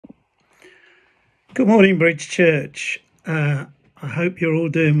Good morning, Bridge Church. I hope you're all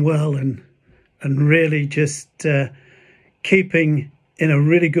doing well and really just keeping in a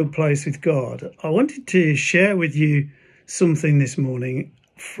really good place with God. I wanted to share with you something this morning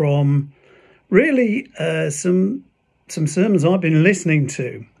from really some sermons I've been listening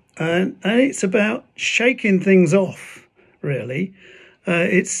to, and it's about shaking things off. Really,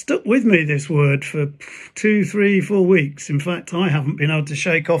 it's stuck with me, this word, for 2, 3, 4 weeks. In fact, I haven't been able to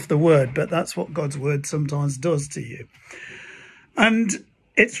shake off the word, but that's what God's word sometimes does to you. And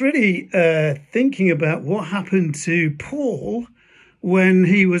it's really thinking about what happened to Paul when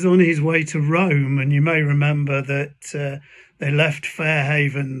he was on his way to Rome. And you may remember that they left Fair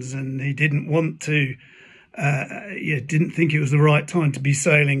Havens and he didn't want to, didn't think it was the right time to be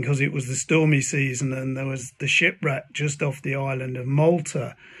sailing because it was the stormy season and there was the shipwreck just off the island of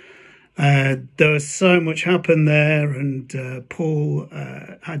Malta. There was so much happened there, and Paul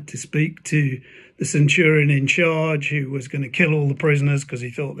had to speak to the centurion in charge, who was going to kill all the prisoners because he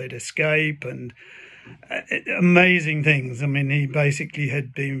thought they'd escape, and amazing things. I mean, he basically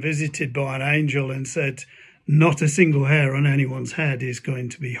had been visited by an angel and said not a single hair on anyone's head is going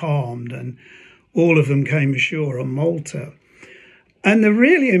to be harmed, and all of them came ashore on Malta. And the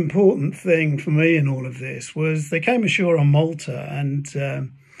really important thing for me in all of this was they came ashore on Malta,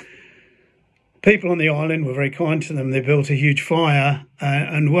 and people on the island were very kind to them. They built a huge fire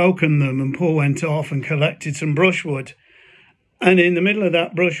and welcomed them, and Paul went off and collected some brushwood. And in the middle of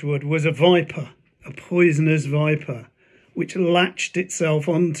that brushwood was a viper, a poisonous viper, which latched itself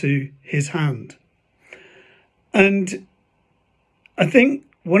onto his hand. And I think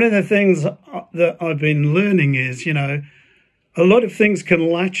one of the things that I've been learning is, a lot of things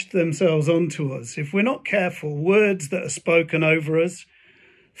can latch themselves onto us. If we're not careful, words that are spoken over us,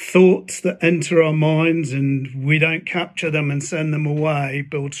 thoughts that enter our minds and we don't capture them and send them away,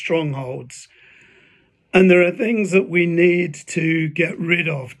 build strongholds. And there are things that we need to get rid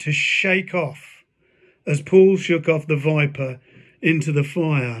of, to shake off, as Paul shook off the viper into the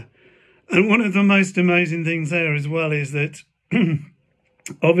fire. And one of the most amazing things there as well is that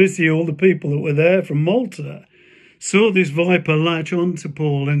obviously all the people that were there from Malta saw this viper latch onto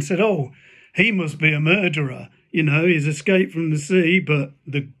Paul and said, oh, he must be a murderer. He's escaped from the sea, but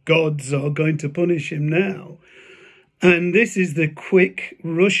the gods are going to punish him now. And this is the quick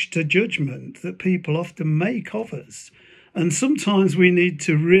rush to judgment that people often make of us. And sometimes we need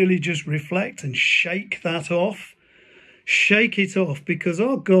to really just reflect and shake that off. Shake it off, because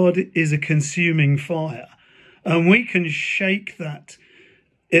our God is a consuming fire. And we can shake that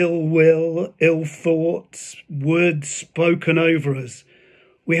ill will, ill thoughts, words spoken over us.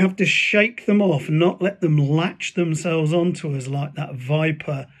 We have to shake them off and not let them latch themselves onto us like that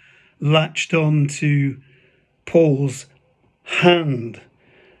viper latched onto Paul's hand.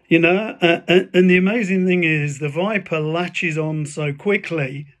 And the amazing thing is the viper latches on so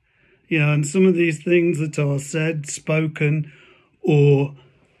quickly, and some of these things that are said, spoken, or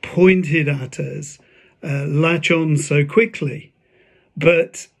pointed at us latch on so quickly.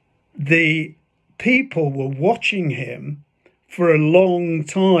 But the people were watching him for a long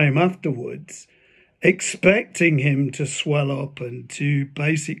time afterwards, expecting him to swell up and to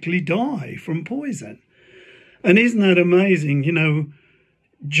basically die from poison. And isn't that amazing?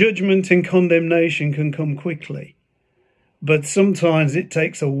 Judgment and condemnation can come quickly, but sometimes it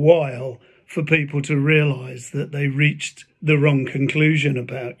takes a while for people to realise that they reached the wrong conclusion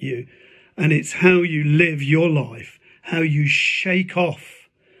about you. And it's how you live your life, how you shake off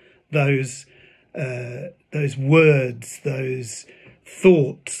those words, those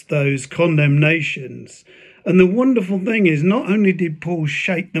thoughts, those condemnations. And the wonderful thing is, not only did Paul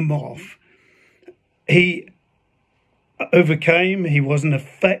shake them off, he overcame, he wasn't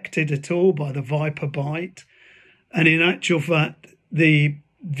affected at all by the viper bite. And in actual fact, the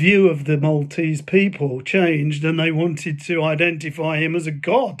view of the Maltese people changed and they wanted to identify him as a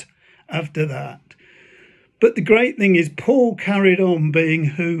god after that. But the great thing is, Paul carried on being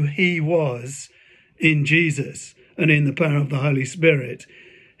who he was in Jesus and in the power of the Holy Spirit.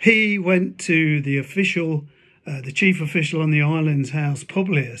 He went to the chief official on the island's house,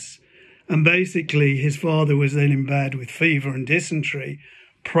 Publius, and basically his father was then in bed with fever and dysentery,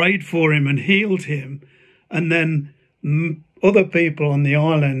 prayed for him and healed him. And then other people on the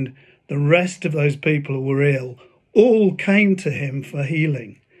island, the rest of those people who were ill, all came to him for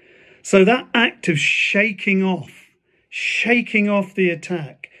healing. So that act of shaking off the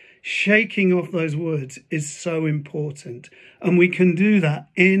attack, shaking off those words is so important. And we can do that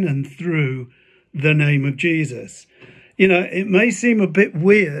in and through the name of Jesus. It may seem a bit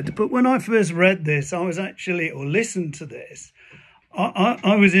weird, but when I first read this, listened to this,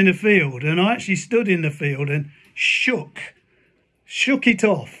 I was in a field, and I actually stood in the field and shook it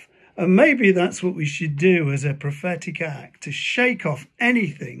off. And maybe that's what we should do as a prophetic act, to shake off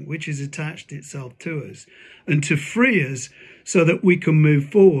anything which has attached itself to us and to free us so that we can move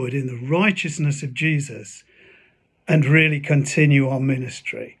forward in the righteousness of Jesus and really continue our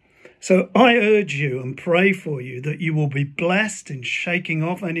ministry. So I urge you and pray for you that you will be blessed in shaking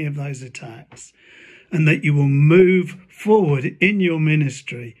off any of those attacks, and that you will move forward in your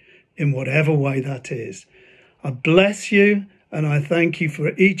ministry in whatever way that is. I bless you, and I thank you for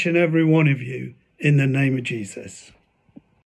each and every one of you in the name of Jesus.